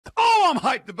I'm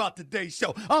hyped about today's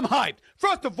show. I'm hyped.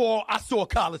 First of all, I saw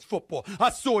college football. I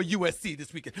saw USC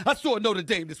this weekend. I saw Notre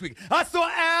Dame this weekend. I saw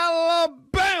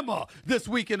Alabama this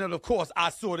weekend. And, of course, I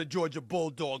saw the Georgia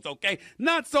Bulldogs, okay?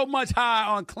 Not so much high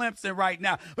on Clemson right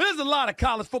now. But there's a lot of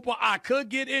college football I could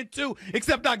get into,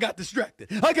 except I got distracted.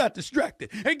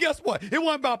 And guess what? It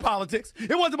wasn't about politics.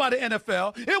 It wasn't about the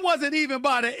NFL. It wasn't even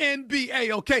by the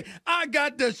NBA, okay? I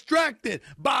got distracted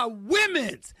by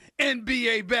women's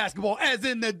NBA basketball, as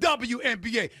in the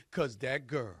WNBA, because that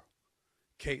girl,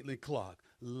 Caitlin Clark,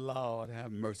 Lord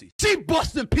have mercy, she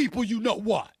busting people you know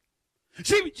what.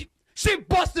 She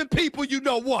busting people you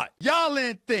know what. Y'all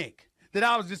didn't think that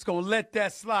I was just going to let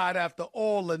that slide after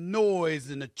all the noise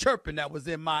and the chirping that was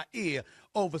in my ear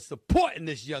over supporting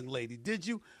this young lady, did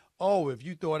you? Oh, if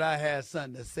you thought I had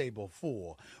something to say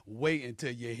before, wait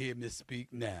until you hear me speak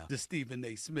now. The Stephen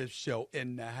A. Smith Show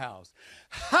in the house.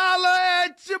 Holla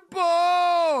at your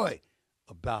boy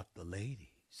about the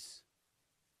ladies.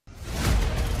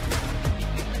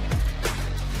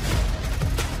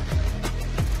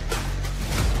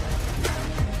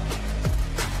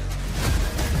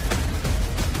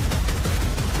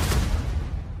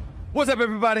 What's up,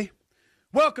 everybody?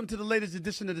 Welcome to the latest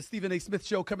edition of the Stephen A. Smith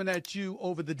Show, coming at you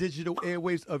over the digital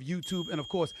airwaves of YouTube and, of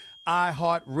course,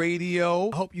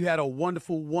 iHeartRadio. I hope you had a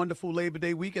wonderful, wonderful Labor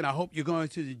Day weekend. I hope you're going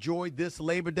to enjoy this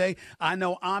Labor Day. I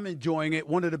know I'm enjoying it.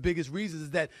 One of the biggest reasons is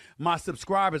that my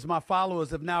subscribers, my followers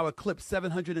have now eclipsed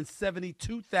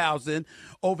 772,000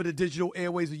 over the digital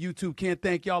airwaves of YouTube. Can't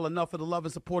thank y'all enough for the love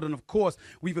and support. And, of course,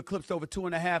 we've eclipsed over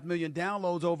 2.5 million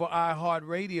downloads over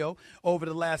iHeartRadio over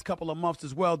the last couple of months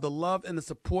as well. The love and the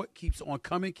support keeps on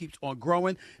coming, keeps on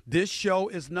growing. This show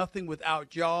is nothing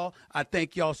without y'all. I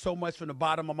thank y'all so much from the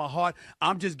bottom of my heart.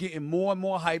 I'm just getting more and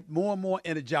more hyped, more and more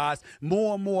energized,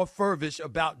 more and more fervent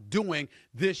about doing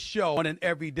this show on an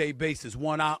everyday basis,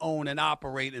 one I own and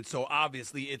operate, and so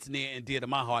obviously it's near and dear to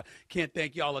my heart. Can't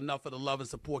thank y'all enough for the love and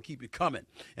support. Keep it coming,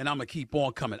 and I'm going to keep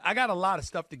on coming. I got a lot of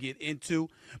stuff to get into,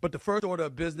 but the first order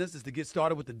of business is to get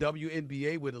started with the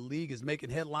WNBA, where the league is making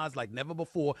headlines like never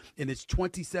before in its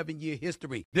 27-year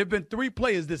history. There have been 3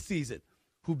 players this season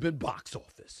who've been box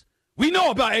office. We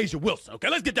know about Asia Wilson, okay?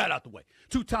 Let's get that out the way.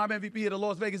 2-time MVP of the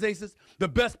Las Vegas Aces, the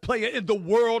best player in the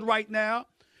world right now.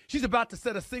 She's about to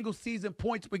set a single-season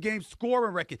points per game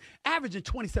scoring record, averaging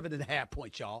 27.5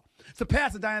 points, y'all.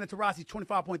 Surpassing Diana Taurasi's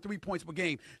 25.3 points per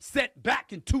game, set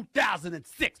back in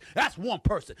 2006. That's one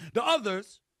person. The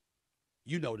others,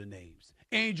 you know the names.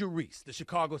 Angel Reese, the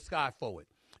Chicago Sky forward,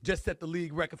 just set the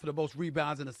league record for the most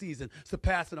rebounds in a season,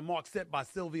 surpassing the mark set by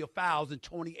Sylvia Fowles in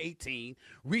 2018.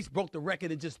 Reese broke the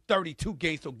record in just 32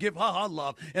 games, so give her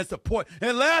love and support.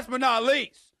 And last but not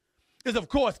least is, of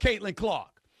course, Caitlin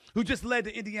Clark, who just led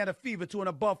the Indiana Fever to an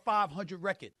above 500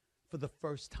 record for the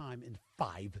first time in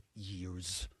 5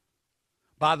 years.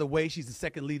 By the way, she's the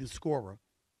second leading scorer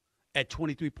at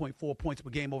 23.4 points per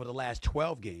game over the last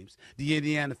 12 games. The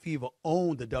Indiana Fever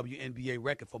owned the WNBA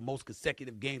record for most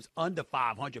consecutive games under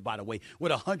 500, by the way,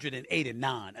 with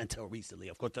 189 until recently,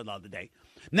 of course, the other day.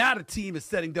 Now the team is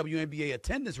setting WNBA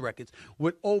attendance records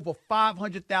with over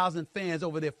 500,000 fans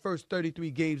over their first 33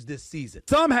 games this season.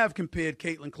 Some have compared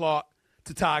Caitlin Clark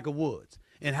to Tiger Woods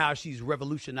and how she's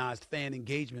revolutionized fan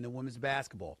engagement in women's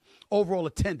basketball. Overall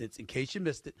attendance, in case you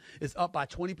missed it, is up by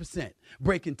 20%,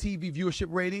 breaking TV viewership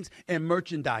ratings and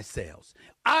merchandise sales.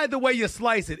 Either way you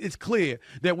slice it, it's clear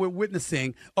that we're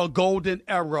witnessing a golden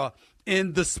era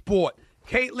in the sport.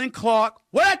 Caitlin Clark,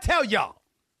 what'd I tell y'all?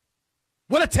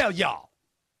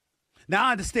 Now,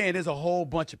 I understand there's a whole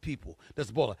bunch of people that's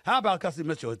balling. How about Custody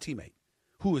Mitchell, her teammate,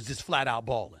 who is just flat out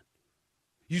balling?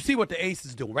 You see what the Ace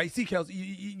is doing, right? See, Kelsey,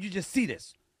 you just see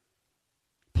this.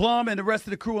 Plum and the rest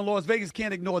of the crew in Las Vegas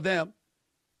can't ignore them.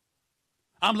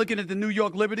 I'm looking at the New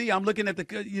York Liberty. I'm looking at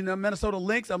the Minnesota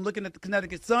Lynx. I'm looking at the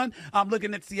Connecticut Sun. I'm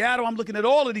looking at Seattle. I'm looking at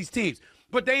all of these teams.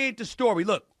 But they ain't the story.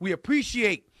 Look, we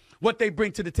appreciate what they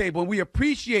bring to the table, and we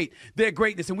appreciate their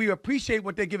greatness, and we appreciate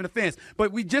what they're giving the fans.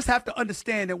 But we just have to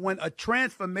understand that when a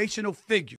transformational figure